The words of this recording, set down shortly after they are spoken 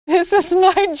This is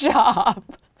my job.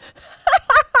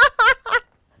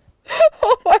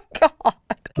 Oh my God.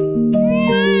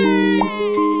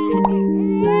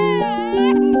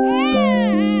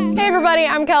 Hey everybody,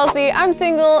 I'm Kelsey. I'm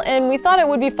single, and we thought it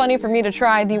would be funny for me to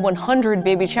try the 100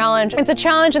 baby challenge. It's a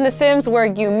challenge in The Sims where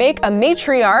you make a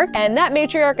matriarch, and that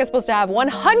matriarch is supposed to have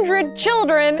 100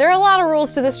 children. There are a lot of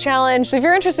rules to this challenge, so if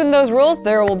you're interested in those rules,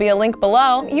 there will be a link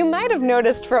below. You might have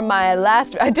noticed from my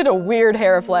last, I did a weird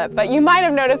hair flip, but you might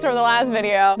have noticed from the last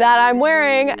video that I'm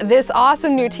wearing this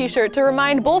awesome new t-shirt to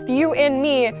remind both you and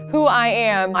me who I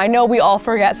am. I know we all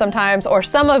forget sometimes, or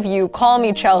some of you call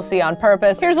me Chelsea on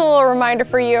purpose. Here's a little reminder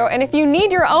for you, and if you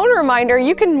need your own reminder,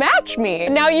 you can match me.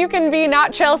 Now you can be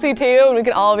not Chelsea too, and we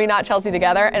can all be not Chelsea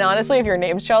together, and honestly, if your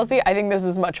name's Chelsea, I think this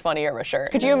is much funnier of a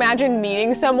shirt. Could you imagine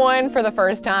meeting someone for the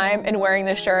first time and wearing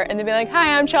this shirt and they'd be like,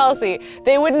 hi, I'm Chelsea.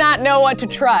 They would not know what to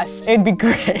trust. It'd be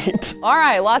great. All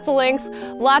right, lots of links,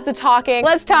 lots of talking.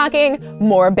 Let's talking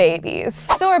more babies.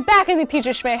 So we're back in the Peach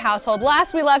Schmay household.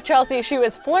 Last we left Chelsea, she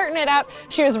was flirting it up.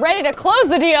 She was ready to close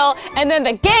the deal, and then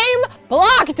the game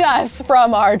blocked us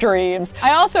from our dreams.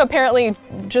 I also apparently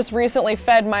just recently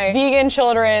fed my vegan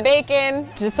children bacon.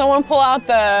 Did someone pull out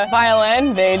the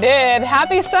violin? They did.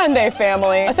 Happy Sunday,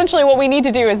 family. Essentially, what we need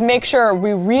to do is make sure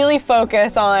we really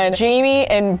focus on Jamie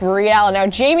and Brielle. Now,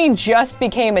 Jamie just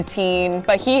became a teen,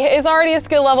 but he is already a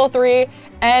skill level 3,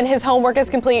 and his homework is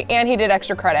complete, and he did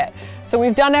extra credit. So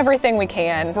we've done everything we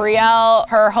can. Brielle,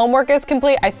 her homework is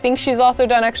complete. I think she's also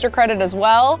done extra credit as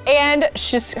well. And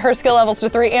her skill level's to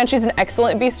 3, and she's an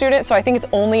excellent B student, so I think it's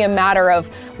only a matter of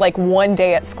like 1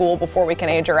 day at school before we can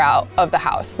age her out of the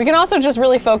house. We can also just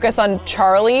really focus on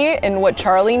Charlie and what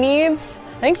Charlie needs.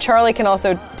 I think Charlie can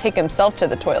also take himself to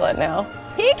the toilet now.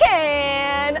 He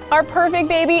can! Our perfect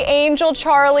baby angel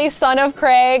Charlie, son of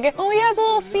Craig. Oh, he has a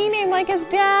little C name like his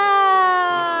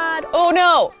dad. Oh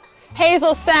no,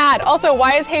 Hazel's sad. Also,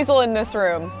 why is Hazel in this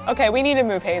room? Okay, we need to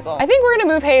move Hazel. I think we're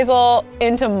gonna move Hazel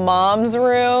into Mom's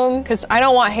room because I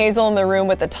don't want Hazel in the room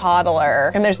with the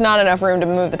toddler, and there's not enough room to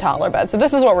move the toddler bed. So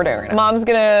this is what we're doing right now. Mom's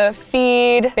gonna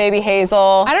feed baby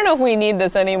Hazel. I don't know if we need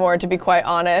this anymore, to be quite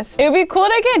honest. It would be cool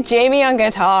to get Jamie on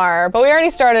guitar, but we already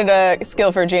started a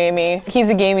skill for Jamie. He's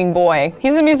a gaming boy.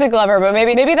 He's a music lover, but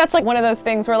maybe that's like one of those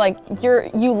things where like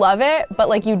you love it, but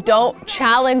like you don't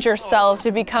challenge yourself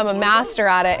to become a master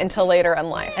at it until later in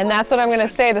life. And that's what I'm gonna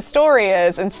say the story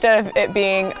is, instead of it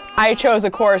being, I chose a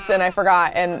course and I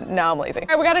forgot and now I'm lazy. All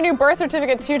right, we got a new birth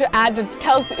certificate too to add to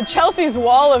Chelsea's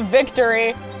wall of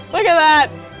victory. Look at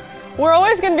that. We're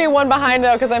always gonna be one behind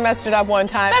though because I messed it up one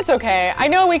time. That's okay. I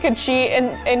know we could cheat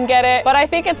and get it, but I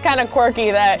think it's kind of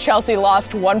quirky that Chelsea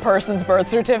lost one person's birth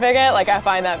certificate. Like, I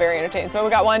find that very entertaining. So we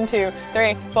got 1, 2,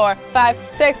 3, 4, 5,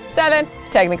 6, 7,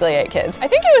 technically 8 kids. I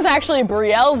think it was actually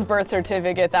Brielle's birth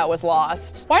certificate that was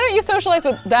lost. Why don't you socialize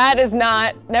with, that is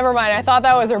not, never mind. I thought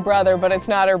that was her brother, but it's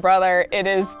not her brother. It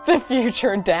is the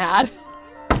future dad.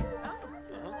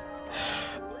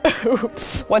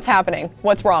 Oops. What's happening?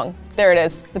 What's wrong? There it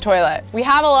is, the toilet. We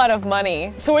have a lot of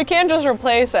money, so we can't just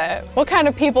replace it. What kind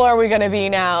of people are we gonna be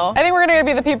now? I think we're gonna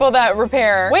be the people that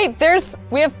repair. Wait,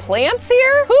 we have plants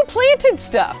here? Who planted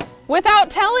stuff without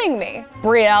telling me?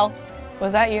 Brielle,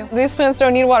 was that you? These plants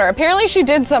don't need water. Apparently she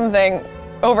did something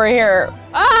over here.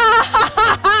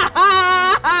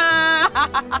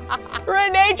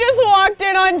 Renee just walked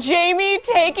in on Jamie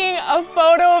taking a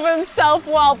photo of himself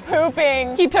while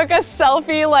pooping. He took a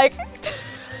selfie like,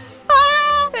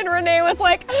 and Renee was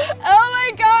like, oh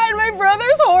my God, my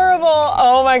brother's horrible.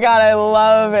 Oh my God, I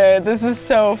love it. This is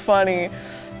so funny.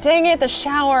 Dang it, the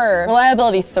shower.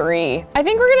 Reliability 3. I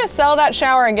think we're gonna sell that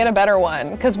shower and get a better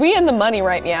one because we in the money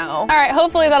right now. All right,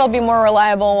 hopefully that'll be more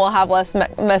reliable and we'll have less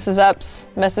messes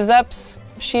ups.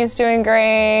 She's doing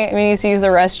great. We need to use the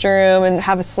restroom and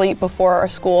have a sleep before our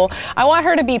school. I want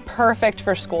her to be perfect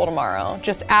for school tomorrow.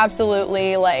 Just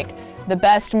absolutely like the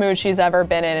best mood she's ever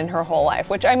been in her whole life,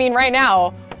 which I mean, right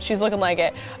now, she's looking like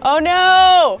it. Oh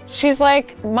no! She's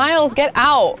like, Miles, get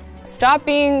out. Stop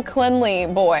being cleanly,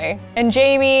 boy. And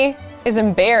Jamie is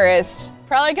embarrassed.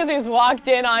 Probably because he was walked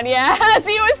in on, yes,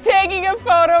 he was taking a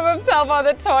photo of himself on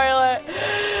the toilet.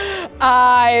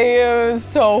 It was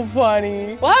so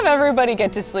funny. We'll have everybody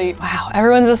get to sleep. Wow,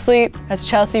 everyone's asleep as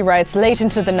Chelsea writes late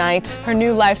into the night her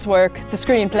new life's work, the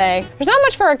screenplay. There's not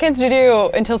much for our kids to do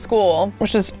until school,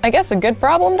 which is, I guess, a good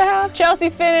problem to have. Chelsea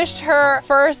finished her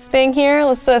first thing here.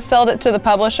 Let's sell it to the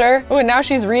publisher. Oh, and now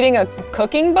she's reading a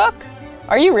cooking book?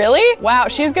 Are you really? Wow,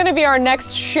 she's gonna be our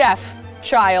next chef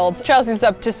child. Chelsea's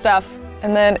up to stuff.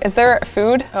 And then, is there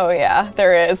food? Oh yeah,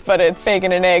 there is, but it's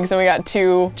bacon and eggs, and we got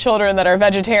 2 children that are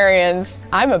vegetarians.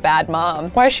 I'm a bad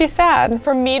mom. Why is she sad?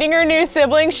 From meeting her new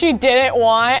sibling she didn't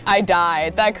want, I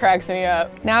died. That cracks me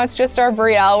up. Now it's just our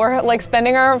Brielle. We're like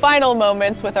spending our final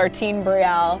moments with our teen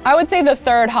Brielle. I would say the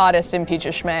 3rd hottest in Peach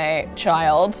Schmay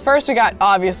child. First we got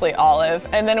obviously Olive,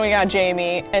 and then we got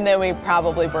Jamie, and then we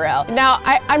probably Brielle. Now,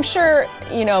 I'm sure,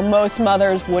 you know, most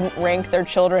mothers wouldn't rank their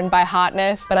children by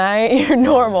hotness, but I ain't your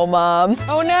normal mom.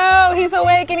 Oh no, he's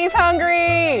awake and he's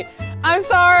hungry. I'm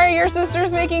sorry, your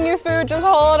sister's making you food. Just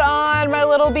hold on, my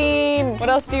little bean. What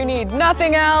else do you need?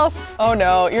 Nothing else. Oh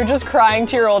no, you're just crying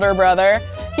to your older brother.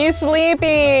 He's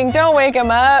sleeping. Don't wake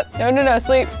him up. No,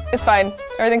 sleep. It's fine.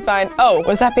 Everything's fine. Oh,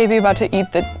 was that baby about to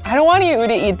eat the... I don't want you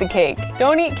to eat the cake.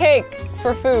 Don't eat cake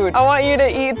for food. I want you to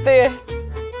eat the...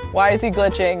 Why is he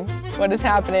glitching? What is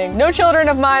happening? No children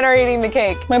of mine are eating the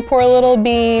cake. My poor little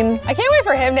bean. I can't wait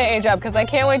for him to age up because I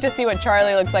can't wait to see what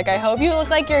Charlie looks like. I hope you look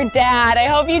like your dad. I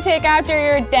hope you take after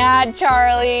your dad,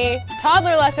 Charlie.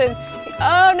 Toddler lesson.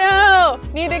 Oh no,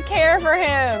 need to care for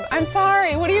him. I'm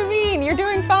sorry, what do you mean? You're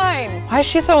doing fine. Why is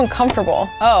she so uncomfortable?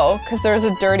 Oh, because there's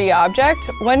a dirty object?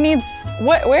 What needs,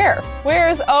 what, where?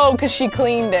 Where's, oh, because she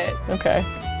cleaned it. Okay.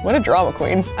 What a drama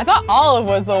queen. I thought Olive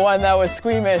was the one that was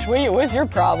squeamish. What's your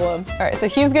problem? All right, so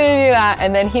he's gonna do that,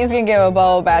 and then he's gonna give a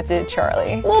bubble bath to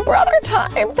Charlie. Little brother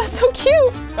time, that's so cute.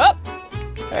 Oh,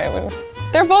 all right,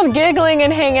 they're both giggling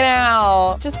and hanging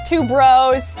out. Just 2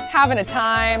 bros, having a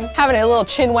time, having a little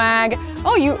chin wag.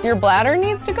 Oh, your bladder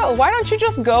needs to go. Why don't you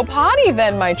just go potty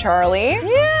then, my Charlie?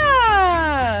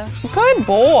 Yeah, good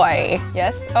boy.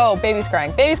 Yes, oh, baby's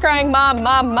crying. Baby's crying,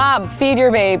 mom, feed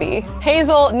your baby.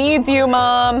 Hazel needs you,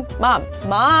 mom.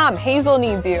 Mom, Hazel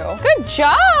needs you. Good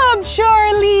job,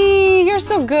 Charlie. You're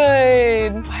so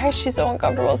good. Why is she so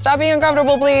uncomfortable? Stop being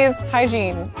uncomfortable, please.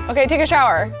 Hygiene. Okay, take a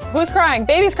shower. Who's crying?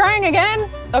 Baby's crying again?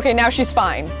 Okay, now she's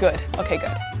fine. Good, okay,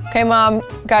 good. Okay, mom,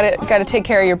 gotta take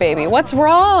care of your baby. What's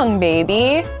wrong,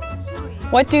 baby?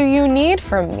 What do you need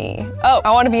from me? Oh,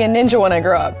 I wanna be a ninja when I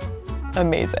grow up.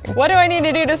 Amazing. What do I need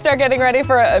to do to start getting ready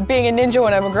for being a ninja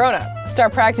when I'm a grown up?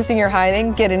 Start practicing your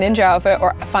hiding, get a ninja outfit,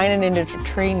 or find a ninja to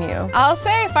train you. I'll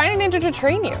say find a ninja to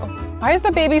train you. Why is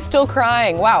the baby still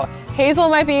crying? Wow, Hazel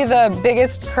might be the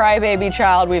biggest crybaby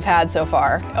child we've had so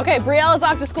far. Okay, Brielle is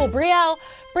off to school. Brielle,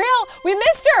 we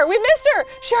missed her.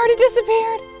 She already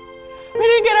disappeared. We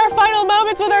didn't get our final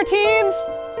moments with our teens.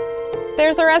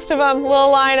 There's the rest of them, little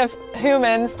line of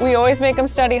humans. We always make them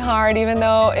study hard even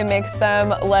though it makes them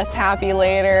less happy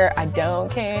later. I don't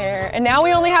care. And now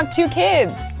we only have 2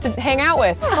 kids to hang out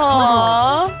with.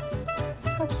 Aww,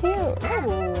 how cute.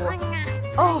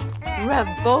 Oh,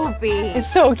 Rabobi.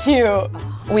 It's so cute.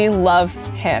 We love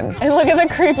him. And look at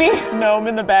the creepy gnome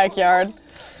in the backyard.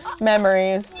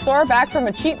 Memories. Sore back from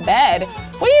a cheap bed.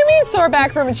 What do you mean sore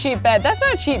back from a cheap bed? That's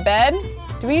not a cheap bed.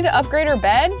 Do we need to upgrade her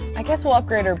bed? I guess we'll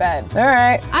upgrade her bed. All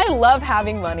right. I love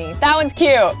having money. That one's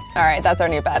cute. All right, that's our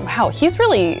new bed. Wow, he's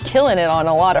really killing it on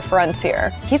a lot of fronts here.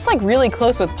 He's like really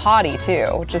close with Potty too,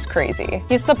 which is crazy.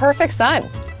 He's the perfect son,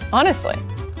 honestly.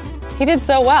 He did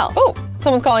so well. Oh,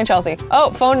 someone's calling Chelsea. Oh,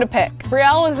 phone to pick.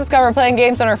 Brielle was discovered playing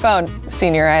games on her phone.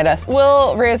 Senioritis.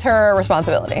 We'll raise her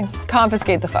responsibility.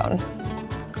 Confiscate the phone.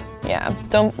 Yeah,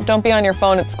 don't be on your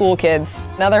phone at school, kids.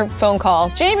 Another phone call.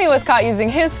 Jamie was caught using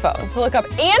his phone to look up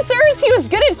answers. He was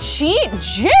gonna cheat.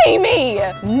 Jamie,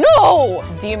 no!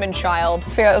 Demon child.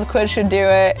 Figure out the quiz should do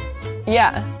it.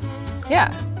 Yeah.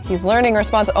 He's learning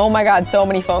response. Oh my God, so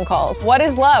many phone calls. What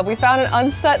is love? We found an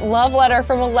unsent love letter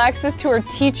from Alexis to her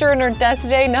teacher in her desk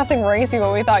today. Nothing racy,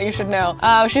 but we thought you should know.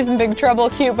 She's in big trouble.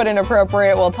 Cute but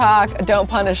inappropriate. We'll talk. Don't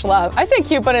punish love. I say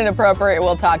cute but inappropriate.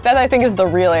 We'll talk. That I think is the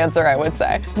real answer, I would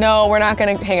say. No, we're not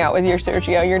gonna hang out with you,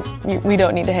 Sergio. We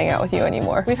don't need to hang out with you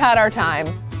anymore. We've had our time,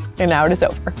 and now it is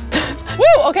over.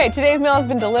 Woo! Okay, today's meal has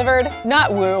been delivered.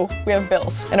 Not woo. We have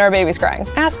bills, and our baby's crying.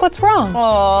 Ask what's wrong.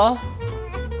 Aww.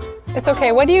 It's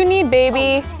okay, what do you need,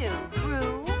 baby?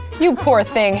 You poor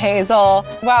thing, Hazel.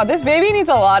 Wow, this baby needs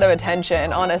a lot of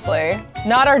attention, honestly.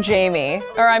 Not our Jamie,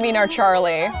 or I mean our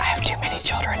Charlie. I have too many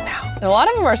children now. And a lot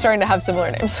of them are starting to have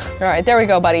similar names. All right, there we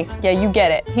go, buddy. Yeah, you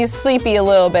get it. He's sleepy a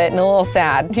little bit and a little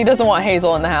sad. He doesn't want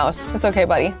Hazel in the house. It's okay,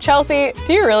 buddy. Chelsea,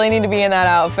 do you really need to be in that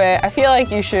outfit? I feel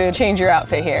like you should change your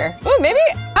outfit here. Ooh, maybe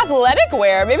athletic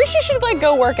wear. Maybe she should like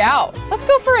go work out. Let's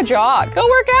go for a jog. Go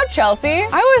work out, Chelsea.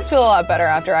 I always feel a lot better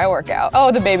after I work out.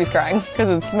 Oh, the baby's crying because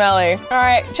it's smelly. All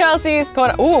right, Chelsea's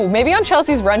going, ooh, maybe on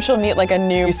Chelsea's run she'll meet like a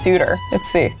new suitor. Let's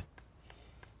see.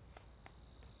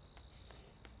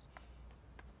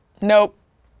 Nope.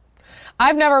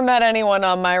 I've never met anyone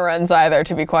on my runs either,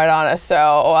 to be quite honest,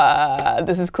 so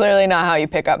this is clearly not how you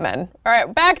pick up men. All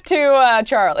right, back to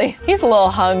Charlie. He's a little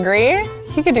hungry.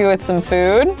 He could do with some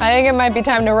food. I think it might be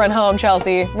time to run home,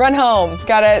 Chelsea. Run home.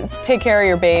 Gotta take care of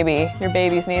your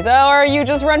baby's needs. Oh, or you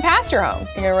just run past your home.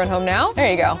 You're gonna run home now? There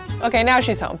you go. Okay, now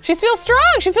she's home. She feels strong,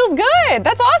 she feels good.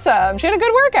 That's awesome. She had a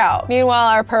good workout. Meanwhile,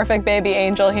 our perfect baby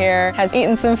angel here has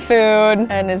eaten some food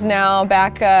and is now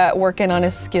back working on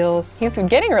his skills. He's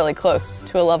getting really close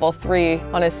to a level 3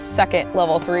 on his second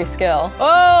level 3 skill.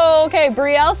 Oh, okay,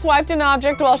 Brielle swiped an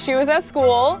object while she was at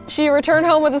school. She returned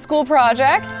home with a school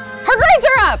project. Her grades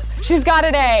are up! She's got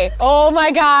an A. Oh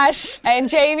my gosh. And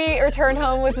Jamie returned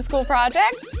home with a school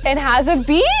project and has a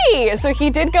B. So he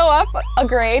did go up a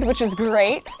grade, which is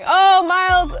great. Oh,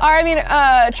 Miles,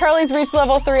 Charlie's reached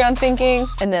level 3 on thinking.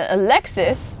 And then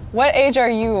Alexis, what age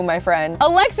are you, my friend?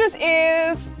 Alexis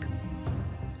is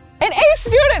an A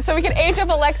student, so we can age up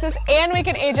Alexis and we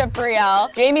can age up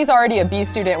Brielle. Jamie's already a B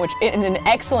student, and an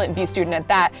excellent B student at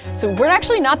that. So we're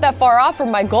actually not that far off from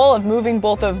my goal of moving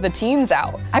both of the teens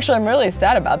out. Actually, I'm really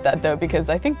sad about that though, because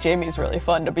I think Jamie's really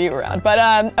fun to be around.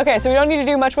 But okay, so we don't need to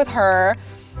do much with her.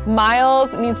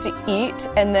 Miles needs to eat,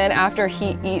 and then after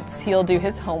he eats, he'll do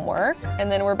his homework.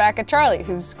 And then we're back at Charlie,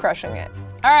 who's crushing it.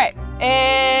 All right,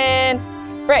 and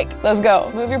break. Let's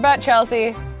go. Move your butt,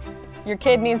 Chelsea. Your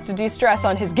kid needs to de-stress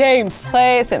on his games.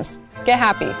 Play Sims. Get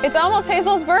happy. It's almost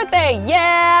Hazel's birthday.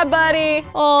 Yeah, buddy.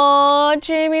 Aw,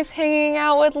 Jamie's hanging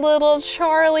out with little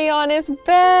Charlie on his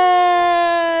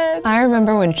bed. I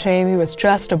remember when Jamie was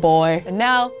just a boy, and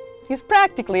now he's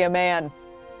practically a man.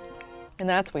 And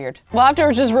that's weird. We'll have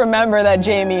to just remember that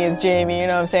Jamie is Jamie, you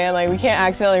know what I'm saying? Like, we can't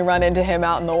accidentally run into him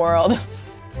out in the world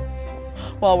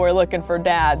while we're looking for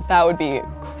dads. That would be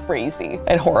crazy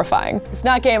and horrifying. It's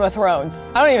not Game of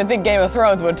Thrones. I don't even think Game of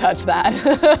Thrones would touch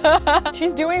that.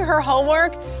 She's doing her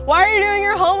homework. Why are you doing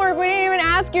your homework? We didn't even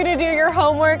ask you to do your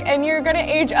homework, and you're gonna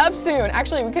age up soon.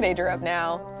 Actually, we could age her up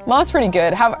now. Mom's pretty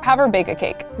good. Have her bake a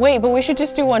cake. Wait, but we should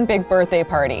just do one big birthday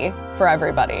party for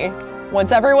everybody.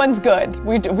 Once everyone's good.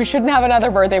 We shouldn't have another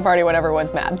birthday party when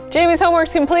everyone's mad. Jamie's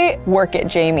homework's complete. Work it,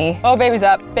 Jamie. Oh, baby's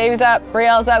up. Baby's up.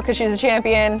 Brielle's up because she's a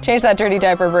champion. Change that dirty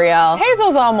diaper, Brielle.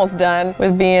 Hazel's almost done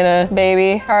with being a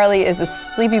baby. Charlie is a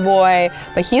sleepy boy,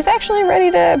 but he's actually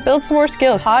ready to build some more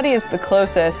skills. Potty is the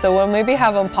closest, so we'll maybe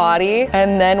have him potty,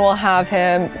 and then we'll have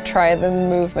him try the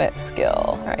movement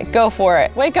skill. All right, go for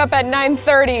it. Wake up at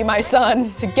 9:30, my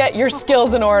son, to get your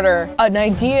skills in order. An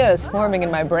idea is forming in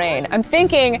my brain. I'm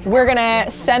thinking we're gonna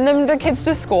send the kids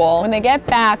to school. When they get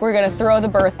back, we're gonna throw the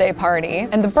birthday party.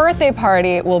 And the birthday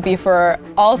party will be for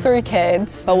all 3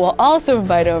 kids, but we'll also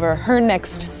invite over her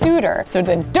next suitor. So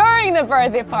then during the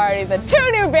birthday party, the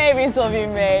 2 new babies will be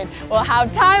made. We'll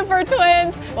have time for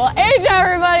twins. We'll age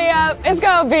everybody up. It's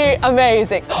gonna be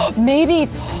amazing. Maybe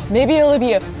it'll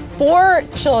be 4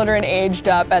 children aged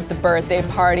up at the birthday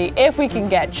party if we can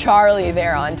get Charlie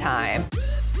there on time.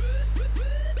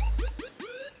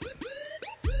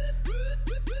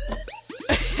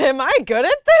 Am I good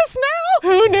at this now?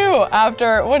 Who knew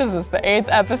after, what is this, the 8th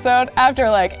episode? After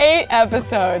like 8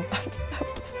 episodes.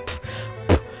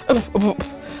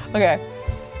 Okay.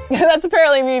 That's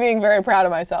apparently me being very proud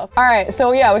of myself. All right,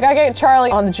 so yeah, we gotta get Charlie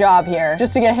on the job here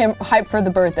just to get him hyped for the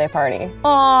birthday party.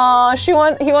 Aw, he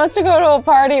wants to go to a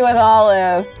party with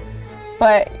Olive.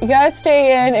 But you gotta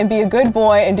stay in and be a good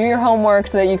boy and do your homework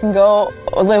so that you can go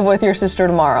live with your sister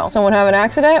tomorrow. Someone have an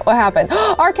accident? What happened?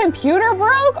 Our computer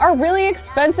broke? Our really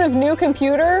expensive new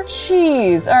computer?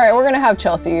 Jeez. All right, we're gonna have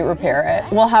Chelsea repair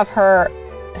it. We'll have her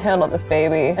handle this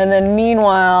baby. And then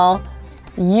meanwhile,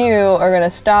 you are gonna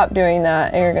stop doing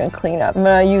that and you're gonna clean up. I'm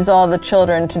gonna use all the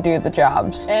children to do the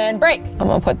jobs. And break. I'm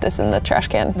gonna put this in the trash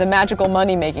can. The magical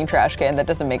money-making trash can that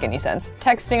doesn't make any sense.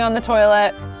 Texting on the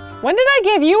toilet. When did I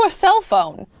give you a cell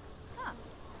phone?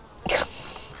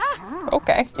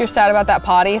 Okay. You're sad about that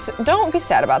potty? Don't be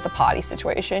sad about the potty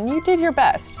situation. You did your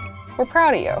best. We're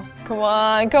proud of you. Come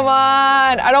on, come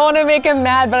on. I don't want to make him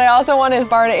mad, but I also want his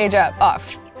bar to age up. Oh,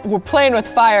 we're playing with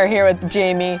fire here with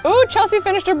Jamie. Ooh, Chelsea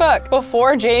finished her book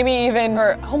before Jamie even,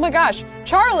 oh my gosh,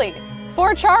 Charlie,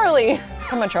 for Charlie.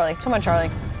 Come on, Charlie, come on,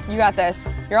 Charlie. You got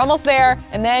this. You're almost there,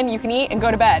 and then you can eat and go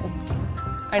to bed.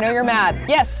 I know you're mad.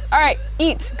 Yes, all right,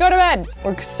 eat, go to bed.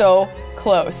 We're so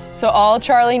close. So all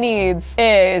Charlie needs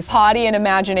is potty and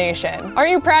imagination.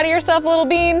 Aren't you proud of yourself, little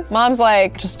bean? Mom's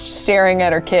like just staring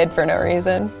at her kid for no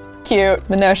reason. Cute,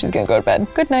 but now she's gonna go to bed.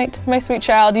 Good night, my sweet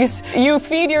child. You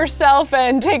feed yourself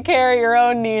and take care of your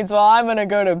own needs while I'm gonna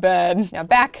go to bed. Now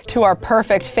back to our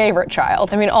perfect favorite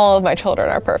child. I mean, all of my children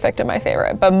are perfect and my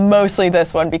favorite, but mostly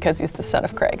this one because he's the son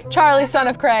of Craig. Charlie, son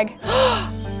of Craig.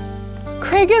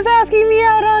 Craig is asking me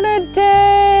out on a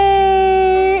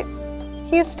date.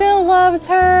 He still loves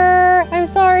her. I'm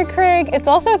sorry, Craig. It's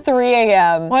also 3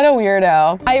 a.m. What a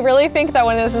weirdo. I really think that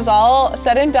when this is all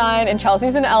said and done and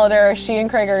Chelsea's an elder, she and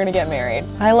Craig are gonna get married.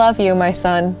 I love you, my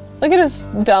son. Look at his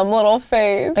dumb little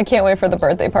face. I can't wait for the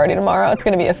birthday party tomorrow. It's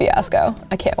gonna be a fiasco.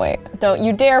 I can't wait. Don't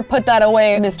you dare put that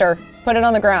away, mister. Put it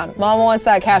on the ground. Mama wants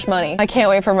that cash money. I can't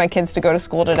wait for my kids to go to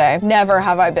school today. Never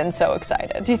have I been so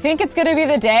excited. Do you think it's gonna be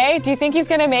the day? Do you think he's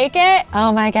gonna make it?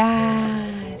 Oh my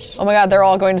gosh. Oh my God, they're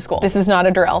all going to school. This is not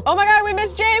a drill. Oh my God, we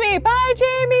missed Jamie. Bye,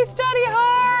 Jamie, study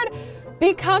hard.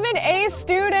 Become an A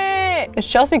student. Is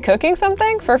Chelsea cooking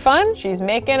something for fun? She's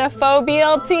making a faux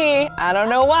BLT. I don't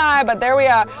know why, but there we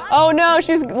are. Oh no,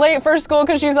 she's late for school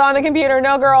because she's on the computer.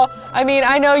 No, girl. I mean,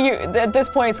 I know you, at this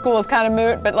point, school is kind of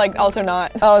moot, but like also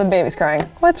not. Oh, the baby's crying.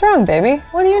 What's wrong, baby?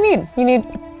 What do you need? You need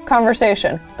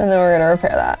conversation, and then we're gonna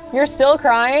repair that. You're still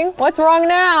crying? What's wrong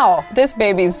now? This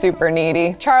baby's super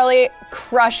needy. Charlie,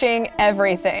 crushing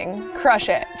everything. Crush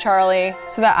it, Charlie,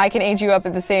 so that I can age you up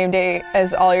at the same day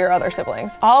as all your other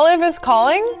siblings. Olive is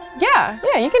calling? Yeah,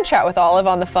 you can chat with Olive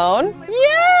on the phone.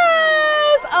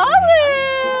 Yes,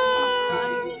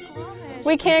 Olive!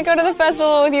 We can't go to the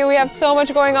festival with you. We have so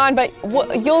much going on, but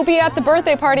you'll be at the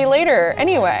birthday party later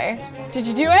anyway. Did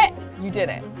you do it? You did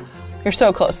it. You're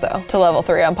so close though to level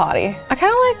 3 on potty. I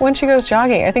kind of like when she goes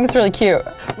jogging. I think it's really cute.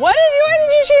 Why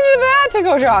did you change it to that to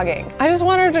go jogging? I just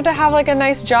wanted her to have like a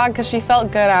nice jog because she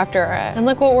felt good after it. And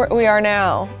look what we are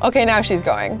now. Okay, now she's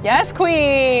going. Yes,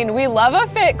 queen. We love a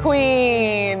fit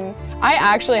queen. I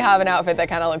actually have an outfit that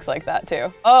kind of looks like that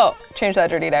too. Oh, change that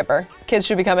dirty diaper. Kids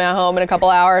should be coming home in a couple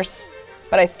hours,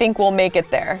 but I think we'll make it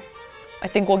there. I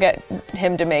think we'll get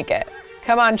him to make it.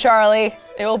 Come on, Charlie.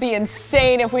 It will be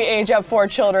insane if we age up 4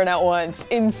 children at once.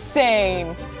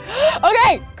 Insane.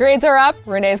 Okay, grades are up.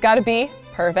 Renee's got a B.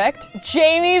 Perfect.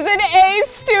 Jamie's an A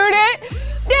student.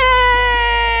 Yay!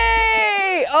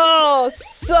 Oh,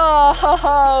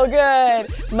 so good.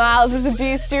 Miles is a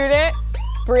B student.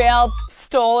 Brielle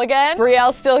stole again.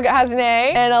 Brielle still has an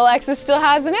A, and Alexis still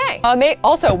has an A.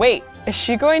 Also, wait. Is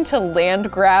she going to Land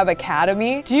Grab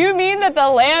Academy? Do you mean that the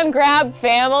Land Grab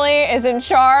family is in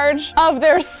charge of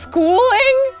their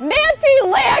schooling? Nancy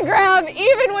Land Grab,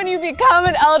 even when you become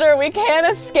an elder, we can't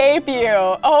escape you.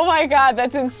 Oh my God,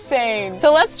 that's insane.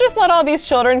 So let's just let all these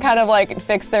children kind of like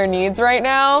fix their needs right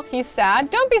now. He's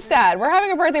sad? Don't be sad. We're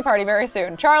having a birthday party very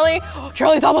soon. Charlie,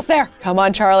 Charlie's almost there. Come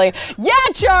on, Charlie. Yeah,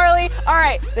 Charlie. All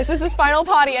right, this is his final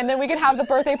potty, and then we can have the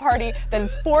birthday party that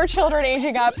is 4 children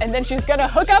aging up, and then she's gonna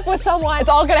hook up with someone. It's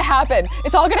all gonna happen.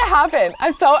 It's all gonna happen.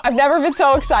 I've never been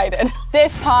so excited.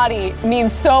 This potty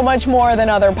means so much more than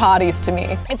other potties to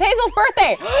me. It's Hazel's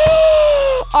birthday.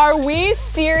 Are we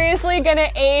seriously gonna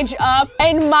age up?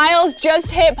 And Miles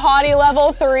just hit potty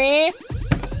level 3.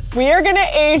 We are gonna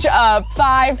age up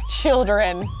 5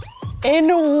 children in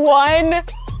one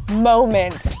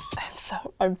moment.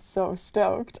 I'm so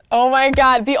stoked. Oh my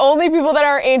God, the only people that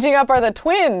are aging up are the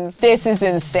twins. This is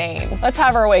insane. Let's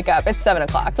have her wake up. It's 7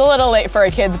 o'clock. It's a little late for a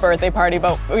kid's birthday party,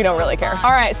 but we don't really care.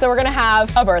 All right, so we're gonna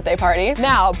have a birthday party.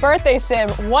 Now, birthday sim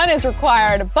 1 is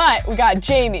required, but we got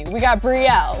Jamie, we got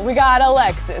Brielle, we got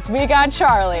Alexis, we got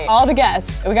Charlie, all the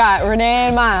guests. We got Renee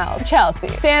and Miles, Chelsea.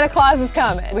 Santa Claus is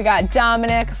coming. We got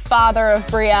Dominic, father of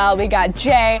Brielle. We got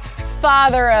Jay,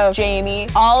 father of Jamie.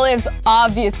 Olive's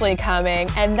obviously coming.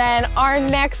 And then our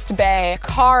next bae,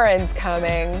 Karen's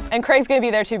coming. And Craig's gonna be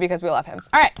there too because we love him.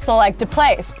 All right, select a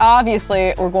place.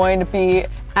 Obviously, we're going to be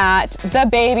at the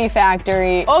baby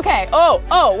factory. Okay,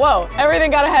 whoa, everything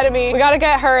got ahead of me. We gotta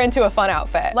get her into a fun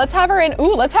outfit. Let's have her in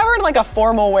like a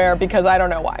formal wear because I don't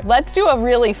know why. Let's do a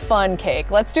really fun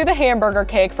cake. Let's do the hamburger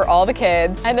cake for all the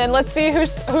kids. And then let's see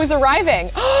who's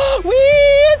arriving.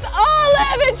 It's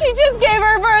Olive, and she just gave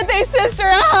her birthday sister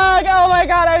a hug. Oh my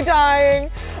God, I'm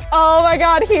dying. Oh my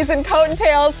God, he's in coat and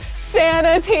tails.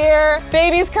 Santa's here.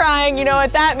 Baby's crying, you know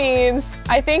what that means.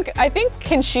 I think,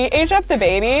 can she age up the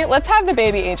baby? Let's have the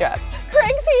baby age up.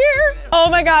 Craig's here. Oh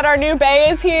my God, our new bae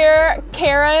is here.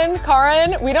 Karen,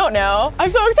 we don't know.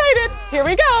 I'm so excited. Here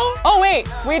we go. Oh wait,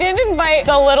 we didn't invite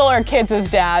the littler kids as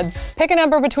dads. Pick a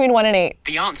number between 1 and 8.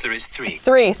 The answer is 3.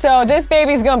 3, so this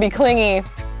baby's gonna be clingy.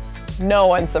 No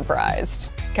one's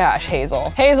surprised. Gosh, Hazel.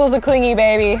 Hazel's a clingy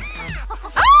baby.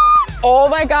 Oh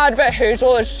my God, but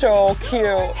Hazel is so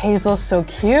cute. Hazel's so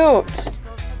cute.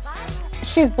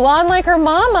 She's blonde like her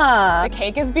mama. The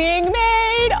cake is being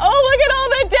made. Oh, look at all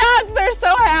the dads, they're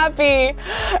so happy.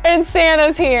 And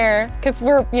Santa's here, because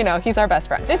he's our best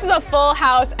friend. This is a full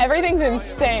house, everything's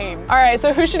insane. All right,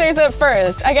 so who should age up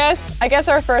first? I guess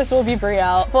our first will be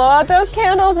Brielle. Blow out those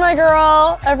candles, my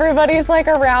girl. Everybody's like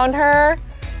around her.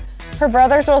 Her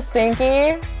brother's real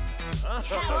stinky.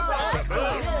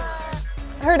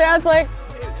 Her dad's like,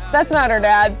 that's not her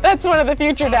dad. That's one of the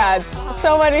future dads.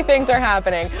 So many things are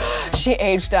happening. She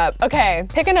aged up. Okay,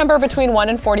 pick a number between 1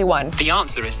 and 41. The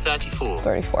answer is 34.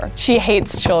 34. She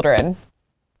hates children.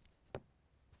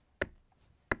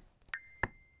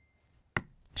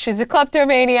 She's a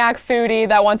kleptomaniac foodie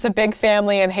that wants a big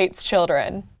family and hates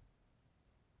children.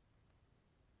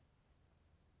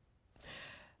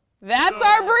 That's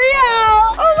our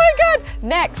Brielle! Oh my God!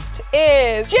 Next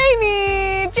is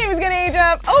Jamie! Jamie's gonna age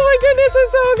up. Oh my goodness, I'm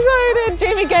so excited!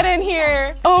 Jamie, get in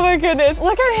here. Oh my goodness,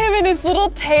 look at him and his little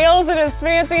tails and his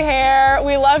fancy hair.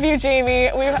 We love you,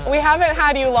 Jamie. We haven't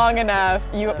had you long enough.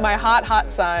 You, my hot,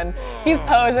 hot son. He's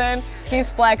posing,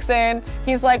 he's flexing.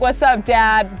 He's like, what's up,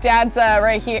 Dad? Dad's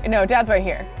right here. No, Dad's right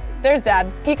here. There's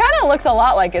Dad. He kind of looks a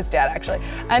lot like his dad, actually.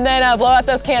 And then blow out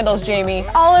those candles, Jamie.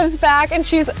 Olive's back and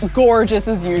she's gorgeous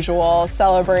as usual,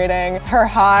 celebrating her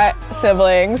hot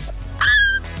siblings.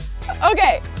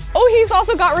 Okay. Oh, he's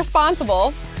also got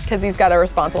responsible, because he's got a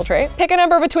responsible trait. Pick a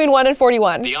number between 1 and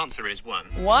 41. The answer is 1.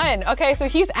 1. Okay, so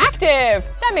he's active.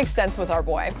 That makes sense with our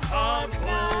boy.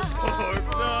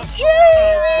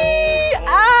 Jamie!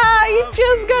 Ah, he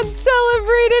just got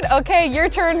celebrated. Okay, your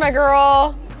turn, my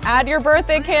girl. Add your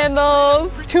birthday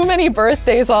candles. Too many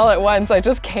birthdays all at once, I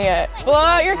just can't. Blow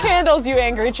out your candles, you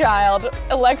angry child.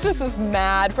 Alexis is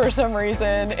mad for some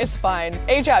reason. It's fine.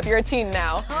 Age up, you're a teen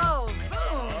now.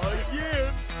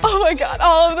 Oh my God,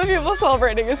 all of the people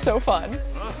celebrating is so fun.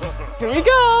 Here we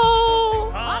go.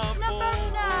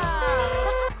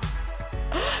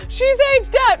 She's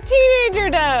aged up,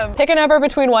 teenagerdom. Pick a number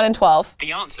between 1 and 12.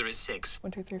 The answer is 6.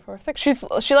 1, 2, 3, 4, 6.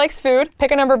 She likes food.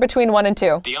 Pick a number between 1 and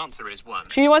 2. The answer is 1.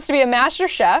 She wants to be a master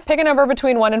chef. Pick a number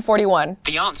between 1 and 41.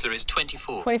 The answer is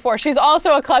 24. 24. She's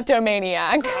also a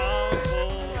kleptomaniac.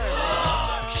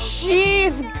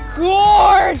 She's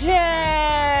gorgeous.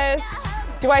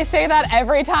 Do I say that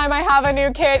every time I have a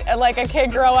new kid, like a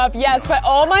kid grow up? Yes, but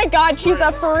oh my God, she's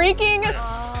a freaking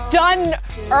stunner.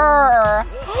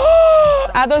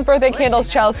 Add those birthday candles,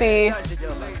 Chelsea.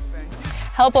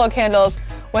 Help blow candles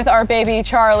with our baby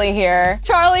Charlie here.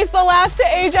 Charlie's the last to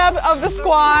age up of the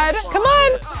squad. Come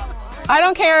on. I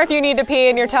don't care if you need to pee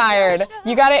and you're tired.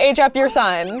 You gotta age up your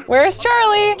son. Where's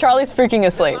Charlie? Charlie's freaking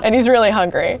asleep and he's really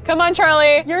hungry. Come on,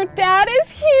 Charlie. Your dad is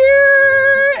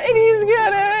here and he's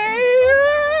gonna age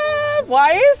up.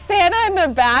 Why is Santa in the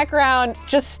background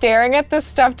just staring at this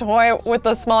stuffed toy with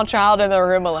the small child in the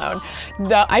room alone?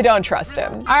 No, I don't trust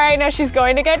him. All right, now she's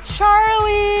going to get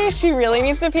Charlie. She really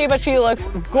needs to pee, but she looks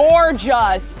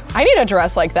gorgeous. I need a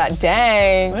dress like that,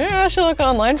 dang. Maybe I should look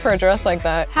online for a dress like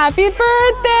that. Happy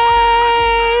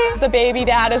birthday! The baby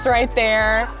dad is right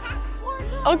there.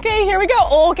 Okay, here we go.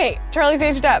 Oh, okay, Charlie's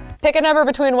aged up. Pick a number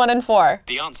between 1 and 4.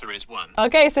 The answer is 1.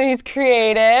 Okay, so he's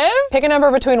creative. Pick a number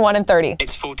between 1 and 30.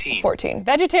 It's 14. 14.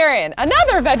 Vegetarian.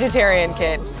 Another vegetarian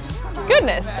kid.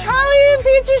 Goodness. Charlie and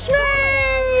Peachy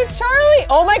Schmay. Charlie.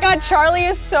 Oh my God, Charlie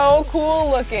is so cool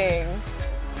looking.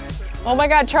 Oh my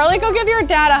God, Charlie, go give your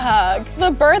dad a hug. The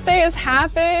birthday has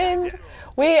happened.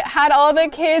 We had all the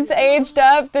kids aged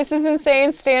up. This is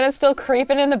insane. Stan is still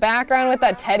creeping in the background with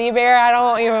that teddy bear. I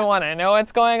don't even want to know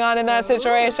what's going on in that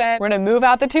situation. We're gonna move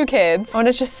out the 2 kids. I want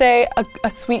to just say a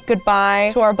sweet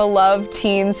goodbye to our beloved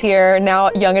teens here,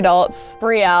 now young adults.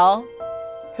 Brielle,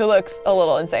 who looks a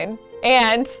little insane,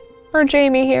 and for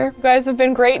Jamie here. You guys have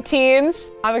been great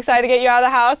teens. I'm excited to get you out of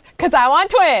the house because I want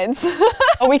twins.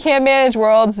 We can't manage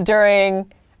worlds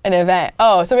during an event.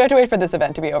 Oh, so we have to wait for this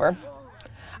event to be over.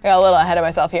 I got a little ahead of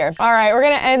myself here. All right, we're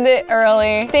gonna end it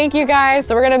early. Thank you guys.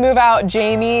 So we're gonna move out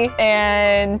Jamie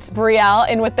and Brielle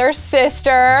in with their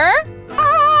sister.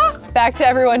 Ah! Back to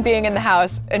everyone being in the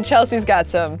house, and Chelsea's got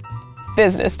some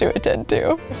business to attend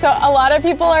to. So a lot of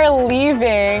people are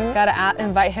leaving. Gotta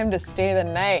invite him to stay the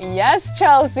night. Yes,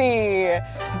 Chelsea.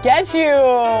 Get you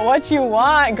what you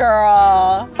want,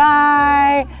 girl.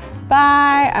 Bye,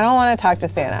 bye. I don't wanna talk to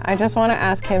Santa. I just wanna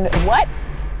ask him to, what?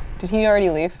 Did he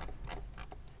already leave?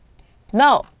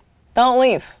 No, don't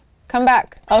leave. Come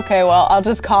back. Okay, well, I'll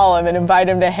just call him and invite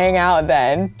him to hang out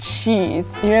then.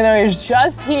 Jeez, even though he's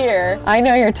just here. I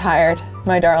know you're tired,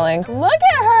 my darling. Look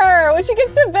at her. When she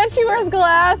gets to bed, she wears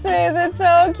glasses. It's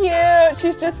so cute.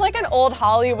 She's just like an old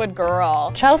Hollywood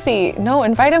girl. Chelsea, no,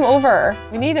 invite him over.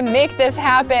 We need to make this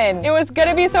happen. It was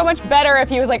gonna be so much better if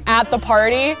he was like at the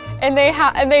party and they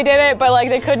did it, but like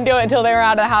they couldn't do it until they were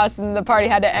out of the house and the party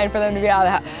had to end for them to be out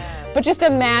of the house. But just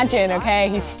imagine, okay,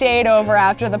 he stayed over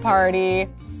after the party.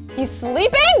 He's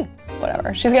sleeping?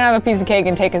 Whatever, she's gonna have a piece of cake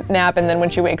and take a nap, and then when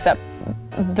she wakes up,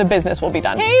 the business will be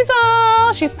done.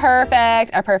 Hazel, she's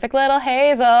perfect. Our perfect little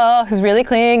Hazel, who's really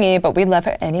clingy, but we love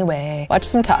her anyway. Watch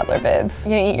some toddler vids.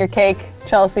 You gonna eat your cake,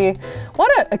 Chelsea?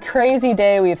 What a crazy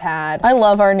day we've had. I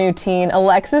love our new teen.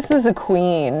 Alexis is a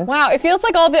queen. Wow, it feels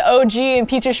like all the OG and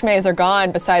Peachishmays are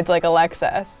gone besides like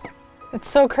Alexis. It's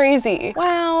so crazy.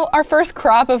 Wow, our first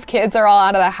crop of kids are all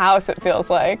out of the house, it feels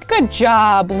like. Good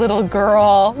job, little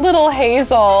girl, little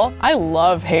Hazel. I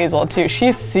love Hazel too.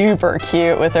 She's super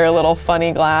cute with her little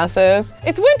funny glasses.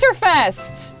 It's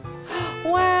Winterfest.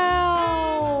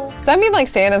 Wow. Does that mean like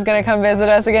Santa's gonna come visit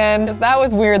us again? Because that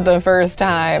was weird the first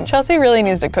time. Chelsea really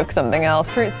needs to cook something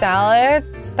else. Fruit salad.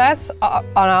 That's an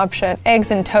option. Eggs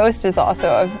and toast is also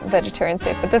a vegetarian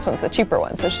safe, but this one's a cheaper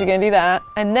one, so she's gonna do that.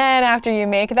 And then after you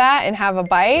make that and have a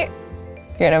bite,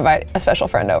 you're gonna invite a special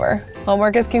friend over.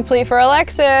 Homework is complete for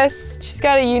Alexis. She's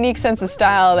got a unique sense of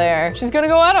style there. She's gonna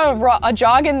go out on a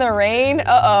jog in the rain.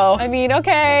 Uh-oh. I mean,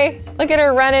 okay. Look at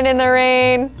her running in the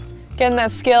rain, getting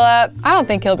that skill up. I don't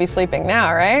think he'll be sleeping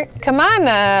now, right? Come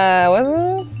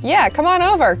on, yeah, come on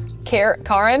over.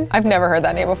 Karin? I've never heard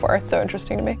that name before. It's so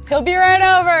interesting to me. He'll be right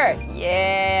over.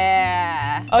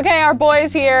 Yeah. Okay, our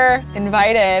boy's here.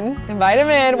 Invite him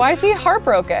in. Why is he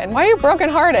heartbroken? Why are you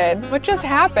brokenhearted? What just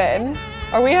happened?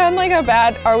 Are we having like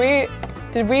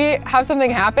did we have something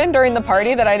happen during the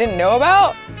party that I didn't know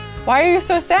about? Why are you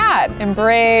so sad?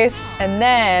 Embrace, and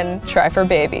then try for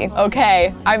baby.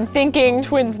 Okay, I'm thinking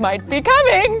twins might be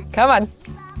coming. Come on,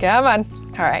 come on.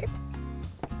 All right,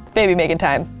 baby making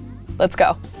time. Let's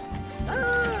go.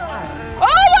 Oh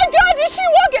my God, did she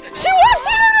walk in? She walked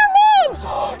in on her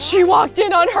mom! She walked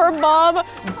in on her mom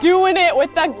doing it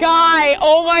with the guy.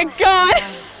 Oh my God.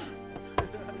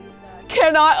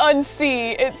 Cannot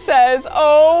unsee. It says,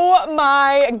 oh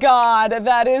my God,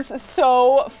 that is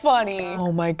so funny.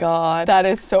 Oh my God, that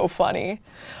is so funny.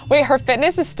 Wait, her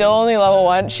fitness is still only level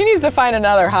 1. She needs to find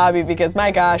another hobby because my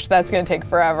gosh, that's gonna take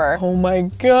forever. Oh my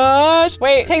gosh.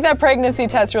 Wait, take that pregnancy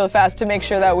test real fast to make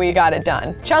sure that we got it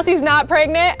done. Chelsea's not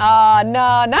pregnant?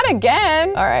 No, not again.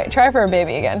 All right, try for a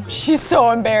baby again. She's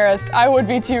so embarrassed. I would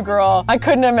be too, girl. I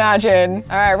couldn't imagine.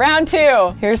 All right, round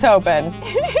 2. Here's hoping.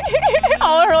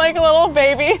 All her like little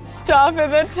baby stuff at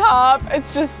the top.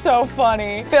 It's just so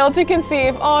funny. Failed to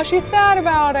conceive. Oh, she's sad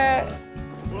about it.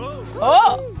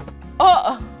 Oh.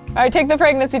 Oh. All right, take the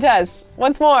pregnancy test.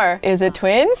 Once more. Is it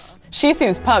twins? She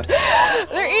seems pumped.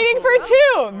 They're eating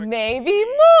for 2, maybe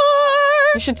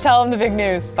more. You should tell them the big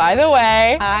news. By the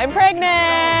way, I'm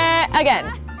pregnant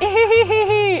again.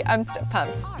 I'm still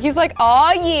pumped. He's like,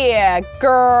 oh yeah,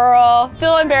 girl.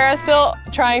 Still embarrassed, still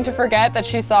trying to forget that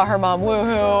she saw her mom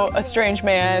woohoo, a strange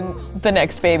man, the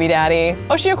next baby daddy.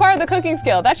 Oh, she acquired the cooking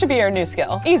skill. That should be her new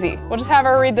skill. Easy, we'll just have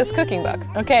her read this cooking book.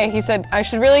 Okay, he said, I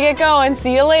should really get going,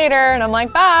 see you later. And I'm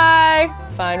like, bye.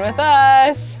 Fine with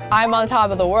us. I'm on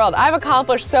top of the world. I've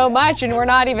accomplished so much and we're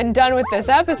not even done with this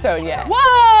episode yet.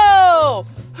 Whoa!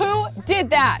 Who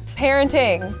did that?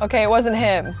 Parenting. Okay, it wasn't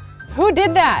him. Who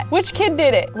did that? Which kid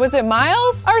did it? Was it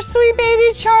Miles? Our sweet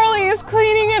baby Charlie is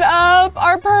cleaning it up.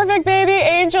 Our perfect baby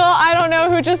Angel. I don't know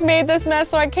who just made this mess,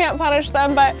 so I can't punish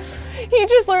them, but he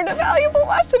just learned a valuable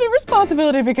lesson in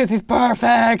responsibility because he's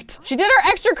perfect. She did her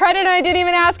extra credit and I didn't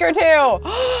even ask her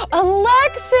to.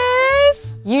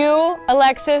 Alexis! You,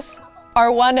 Alexis,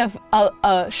 are one of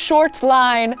a short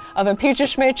line of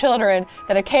impeachment children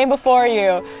that came before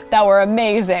you that were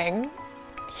amazing.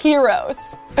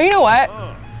 Heroes. Oh, you know what?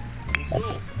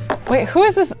 Wait, who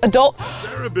is this adult?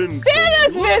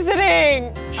 Santa's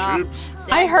visiting!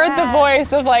 I heard the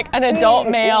voice of like an adult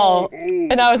male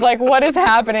and I was like, what is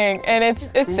happening? And it's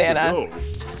Santa.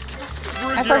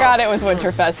 I forgot it was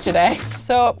Winterfest today.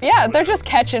 So yeah, they're just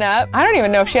catching up. I don't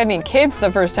even know if she had any kids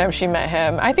the first time she met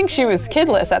him. I think she was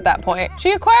kidless at that point.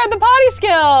 She acquired the potty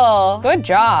skill. Good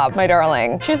job, my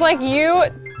darling. She's like, you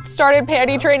started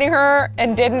potty training her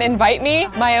and didn't invite me,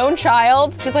 my own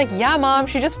child. She's like, yeah, Mom,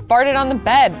 she just farted on the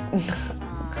bed.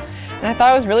 And I thought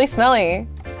it was really smelly.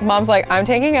 Mom's like, I'm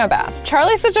taking a bath.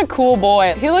 Charlie's such a cool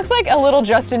boy. He looks like a little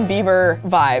Justin Bieber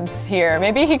vibes here.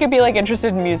 Maybe he could be like interested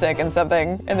in music and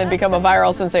something and then become a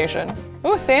viral sensation.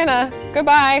 Ooh, Santa,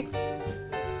 goodbye,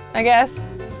 I guess.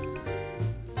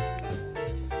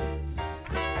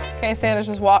 Okay, Santa's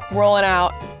just rolling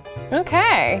out.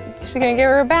 Okay, she's gonna give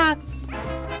her a bath.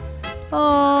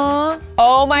 Aww.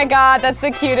 Oh my God, that's the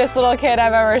cutest little kid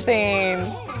I've ever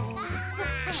seen.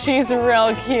 She's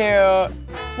real cute.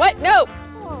 What? No.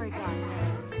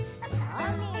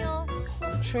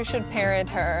 We should parent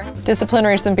her. Discipline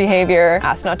recent behavior.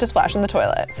 Ask not to splash in the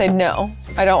toilet. Say no.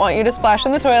 I don't want you to splash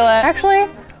in the toilet. Actually,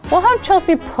 We'll have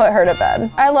Chelsea put her to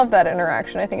bed. I love that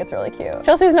interaction. I think it's really cute.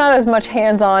 Chelsea's not as much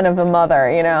hands-on of a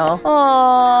mother, you know?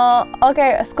 Aww.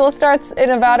 Okay, school starts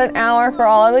in about an hour for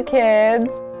all of the kids.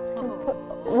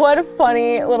 What a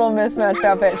funny little mismatched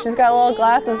outfit. She's got little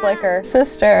glasses like her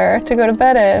sister to go to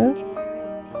bed in.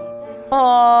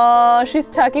 Aww, she's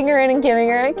tucking her in and giving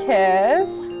her a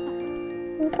kiss.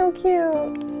 It's so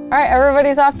cute. All right,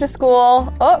 everybody's off to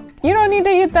school. Oh, you don't need to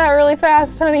eat that really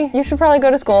fast, honey. You should probably go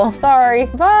to school. Sorry.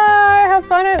 Bye, have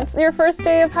fun at your first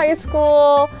day of high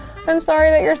school. I'm sorry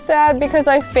that you're sad because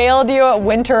I failed you at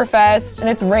Winterfest and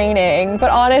it's raining,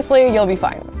 but honestly, you'll be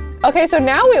fine. Okay, so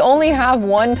now we only have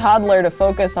one toddler to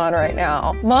focus on right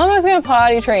now. Mama's gonna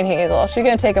potty train Hazel. She's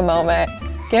gonna take a moment,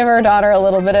 give her daughter a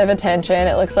little bit of attention.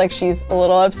 It looks like she's a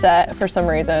little upset for some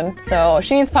reason. So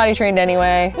she needs potty trained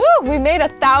anyway. Woo, we made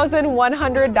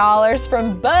 $1,100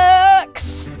 from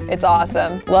books. It's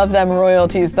awesome. Love them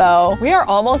royalties though. We are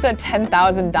almost at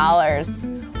 $10,000.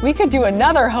 We could do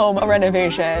another home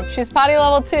renovation. She's potty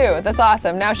level 2. That's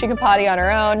awesome. Now she can potty on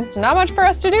her own. Not much for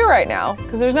us to do right now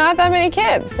because there's not that many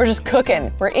kids. We're just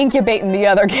cooking. We're incubating the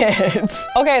other kids.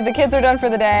 Okay, the kids are done for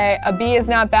the day. A B is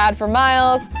not bad for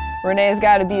Miles. Renee's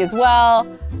got a B as well.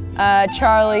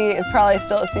 Charlie is probably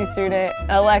still a C student.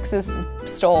 Alexis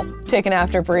stole, taken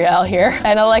after Brielle here.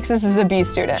 And Alexis is a B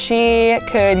student. She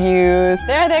could use,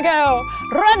 there they go.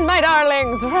 Run, my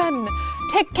darlings, run.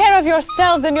 Take care of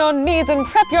yourselves and your needs and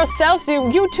prep yourselves so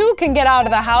you too can get out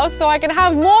of the house so I can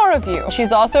have more of you.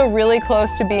 She's also really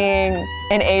close to being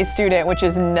an A student, which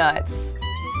is nuts.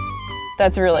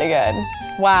 That's really good.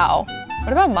 Wow.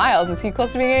 What about Miles? Is he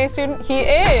close to being an A student? He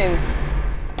is.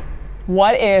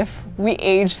 What if we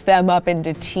aged them up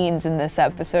into teens in this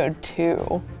episode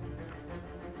too?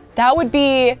 That would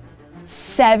be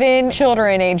 7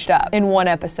 children aged up in one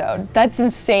episode. That's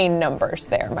insane numbers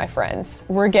there, my friends.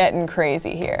 We're getting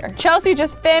crazy here. Chelsea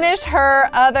just finished her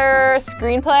other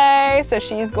screenplay, so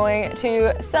she's going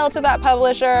to sell to that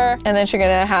publisher, and then she's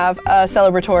gonna have a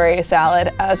celebratory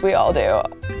salad, as we all do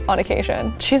on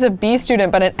occasion. She's a B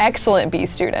student, but an excellent B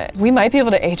student. We might be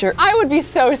able to age her. I would be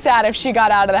so sad if she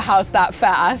got out of the house that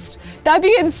fast. That'd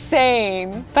be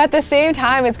insane. But at the same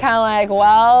time, it's kind of like,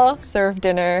 well, serve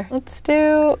dinner. Let's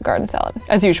do garden salad,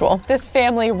 as usual. This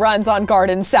family runs on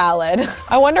garden salad.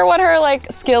 I wonder what her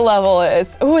like skill level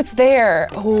is. Ooh, it's there.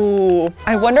 Ooh.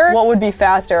 I wonder what would be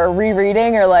faster,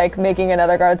 rereading or like making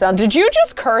another garden salad. Did you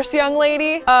just curse, young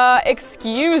lady?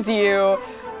 Excuse you.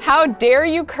 How dare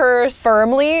you curse?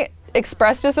 Firmly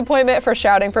express disappointment for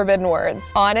shouting forbidden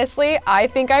words. Honestly, I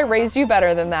think I raised you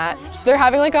better than that. They're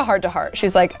having like a heart-to-heart.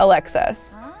 She's like,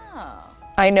 Alexis,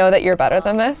 I know that you're better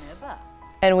than this,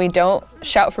 and we don't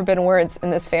shout forbidden words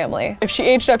in this family. If she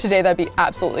aged up today, that'd be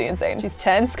absolutely insane. She's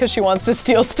tense because she wants to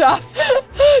steal stuff.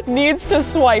 Needs to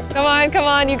swipe. Come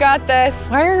on, you got this.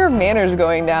 Why are your manners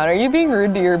going down? Are you being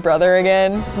rude to your brother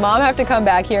again? Does mom have to come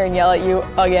back here and yell at you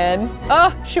again?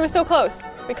 Oh, she was so close.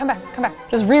 Wait, come back.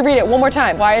 Just reread it one more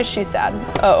time. Why is she sad?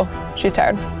 Oh, she's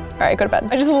tired. All right, go to bed.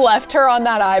 I just left her on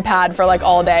that iPad for like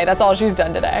all day. That's all she's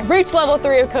done today. Reach level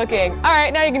 3 of cooking. All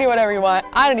right, now you can do whatever you want.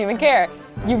 I don't even care.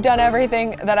 You've done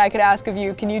everything that I could ask of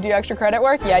you. Can you do extra credit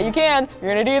work? Yeah, you can.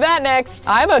 You're gonna do that next.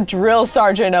 I'm a drill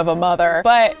sergeant of a mother,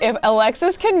 but if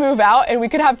Alexis can move out and we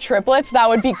could have triplets, that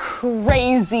would be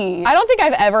crazy. I don't think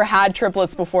I've ever had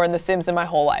triplets before in The Sims in my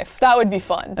whole life. So that would be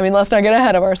fun. I mean, let's not get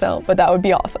ahead of ourselves, but that would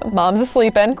be awesome. Mom's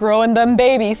asleeping, growing them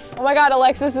babies. Oh my God,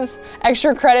 Alexis's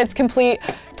extra credits complete.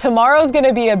 Tomorrow's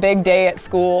gonna be a big day at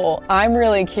school. I'm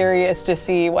really curious to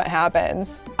see what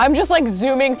happens. I'm just like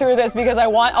zooming through this because I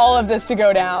want all of this to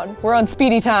go down. We're on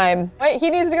speedy time. Wait, he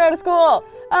needs to go to school.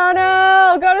 Oh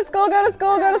no, go to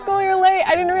school, you're late.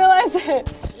 I didn't realize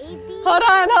it.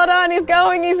 Hold on, he's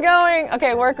going.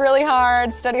 Okay, work really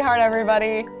hard, study hard,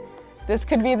 everybody. This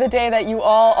could be the day that you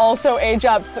all also age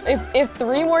up. If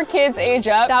 3 more kids age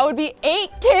up, that would be 8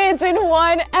 kids in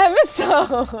one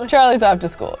episode. Charlie's off to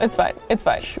school. It's fine.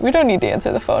 We don't need to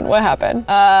answer the phone. What happened?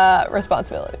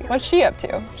 Responsibility. What's she up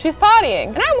to? She's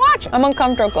pottying, and I'm watching. I'm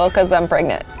uncomfortable because I'm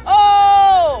pregnant.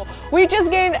 Oh, we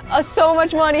just gained so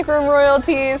much money from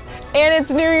royalties, and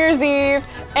it's New Year's Eve,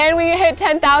 and we hit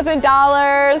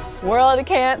 $10,000. World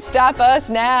can't stop us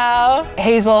now.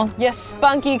 Hazel, you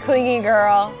spunky, clingy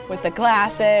girl with the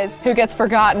glasses who gets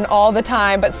forgotten all the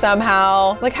time, but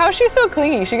somehow, like, how is she so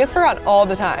clingy? She gets forgotten all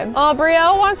the time. Oh,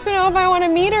 Brielle wants to know if I want to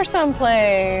meet her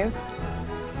someplace.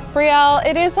 Brielle,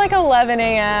 it is like 11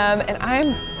 a.m. and I'm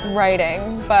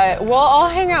writing, but we'll all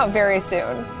hang out very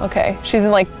soon. Okay, she's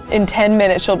in 10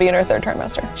 minutes, she'll be in her 3rd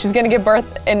trimester. She's gonna give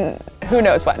birth in who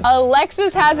knows when.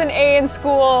 Alexis has an A in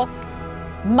school.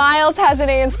 Miles has an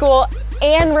A in school.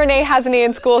 and Renee has an A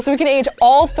in school, so we can age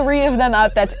all 3 of them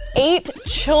up. That's 8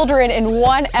 children in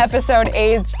 1 episode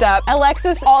aged up.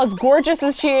 Alexis, all as gorgeous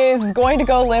as she is going to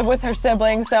go live with her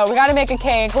siblings, so we gotta make a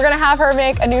cake. We're gonna have her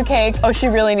make a new cake. Oh, she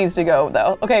really needs to go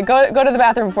though. Okay, go to the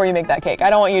bathroom before you make that cake. I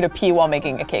don't want you to pee while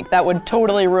making a cake. That would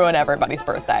totally ruin everybody's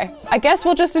birthday. I guess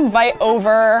we'll just invite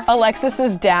over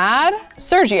Alexis's dad,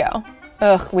 Sergio.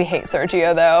 Ugh, we hate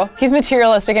Sergio though. He's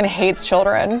materialistic and hates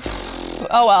children.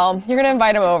 Oh well, you're gonna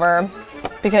invite him over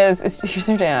because he's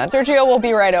your dad. Sergio will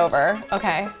be right over.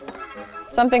 Okay.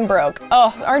 Something broke.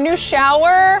 Oh, our new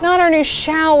shower? Not our new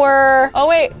shower. Oh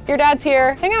wait, your dad's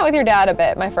here. Hang out with your dad a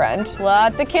bit, my friend.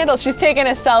 Blood the candles. She's taking a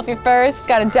selfie first.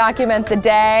 Gotta document the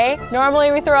day.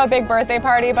 Normally we throw a big birthday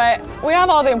party, but we have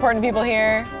all the important people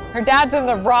here. Her dad's in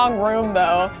the wrong room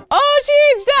though. Oh, she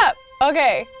aged up.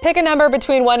 Okay, pick a number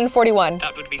between 1 and 41.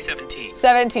 That would be 17.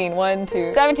 17, 1,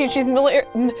 2. 17, she's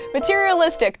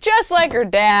materialistic, just like her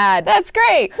dad. That's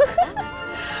great.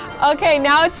 Okay,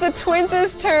 now it's the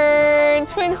twins' turn.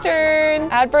 Twins' turn.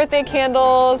 Add birthday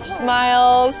candles,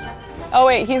 smiles. Oh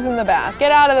wait, he's in the bath.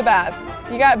 Get out of the bath.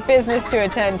 You got business to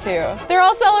attend to. They're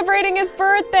all celebrating his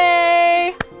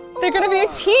birthday. They're gonna be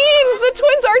teens. The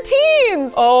twins are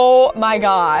teens. Oh my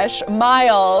gosh.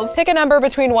 Miles. Pick a number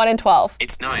between 1 and 12.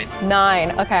 It's 9.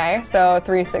 9. Okay, so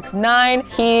 3, 6, 9.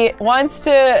 He wants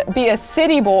to be a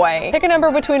city boy. Pick a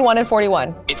number between 1 and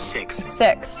 41. It's 6.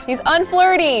 6. He's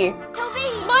unflirty.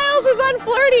 Miles is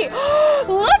unflirty.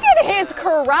 Look at his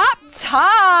crop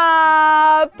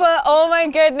top. Oh my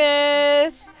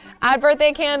goodness. Add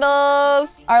birthday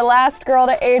candles. Our last girl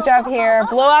to age up here.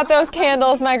 Blow out those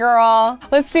candles, my girl.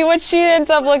 Let's see what she ends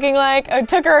up looking like. It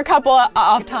took her a couple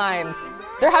of times.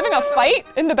 They're having a fight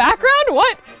in the background?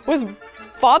 What? Was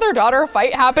father-daughter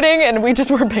fight happening and we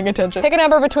just weren't paying attention? Pick a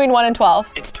number between 1 and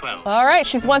 12. It's 12. All right,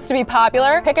 she wants to be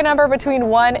popular. Pick a number between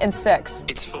 1 and 6.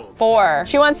 It's 4. 4.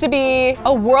 She wants to be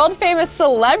a world famous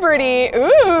celebrity.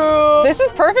 Ooh. This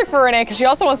is perfect for Renee because she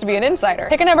also wants to be an insider.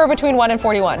 Pick a number between 1 and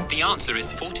 41. The answer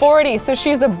is 40. 40, so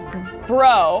she's a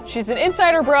bro. She's an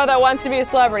insider bro that wants to be a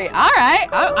celebrity. All right,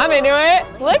 I'm into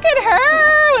it. Look at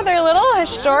her with her little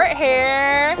short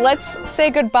hair. Let's say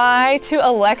goodbye to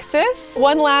Alexis.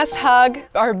 One last hug.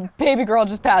 Our baby girl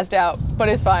just passed out, but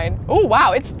it's fine. Oh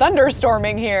wow, it's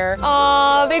thunderstorming here.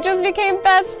 Aw, they just became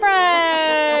best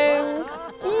friends.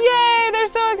 Yay, they're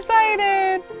so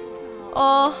excited.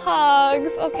 Oh,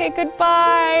 hugs. Okay,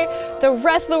 goodbye. The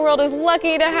rest of the world is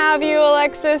lucky to have you,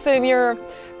 Alexis, and your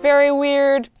very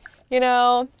weird, you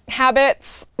know,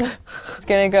 habits. It's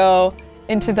gonna go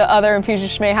into the other Infusion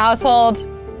Schmay household.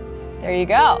 There you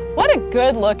go. What a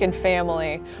good looking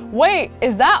family. Wait,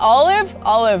 is that Olive?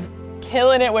 Olive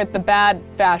killing it with the bad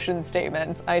fashion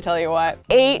statements, I tell you what.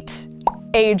 8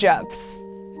 age ups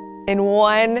in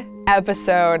 1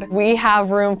 episode. We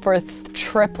have room for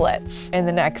triplets in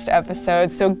the next episode.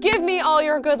 So give me all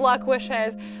your good luck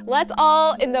wishes. Let's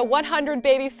all in the 100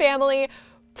 baby family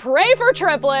pray for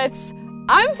triplets.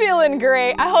 I'm feeling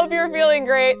great. I hope you're feeling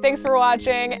great. Thanks for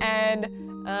watching and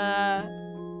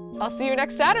I'll see you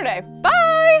next Saturday.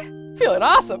 Bye. Feeling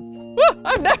awesome. Woo,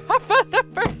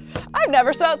 I've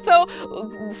never felt so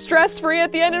stress-free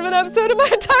at the end of an episode in my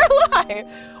entire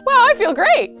life. Wow, I feel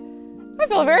great. I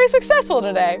feel very successful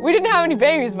today. We didn't have any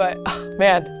babies, but oh,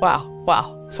 man,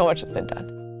 wow, so much has been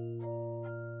done.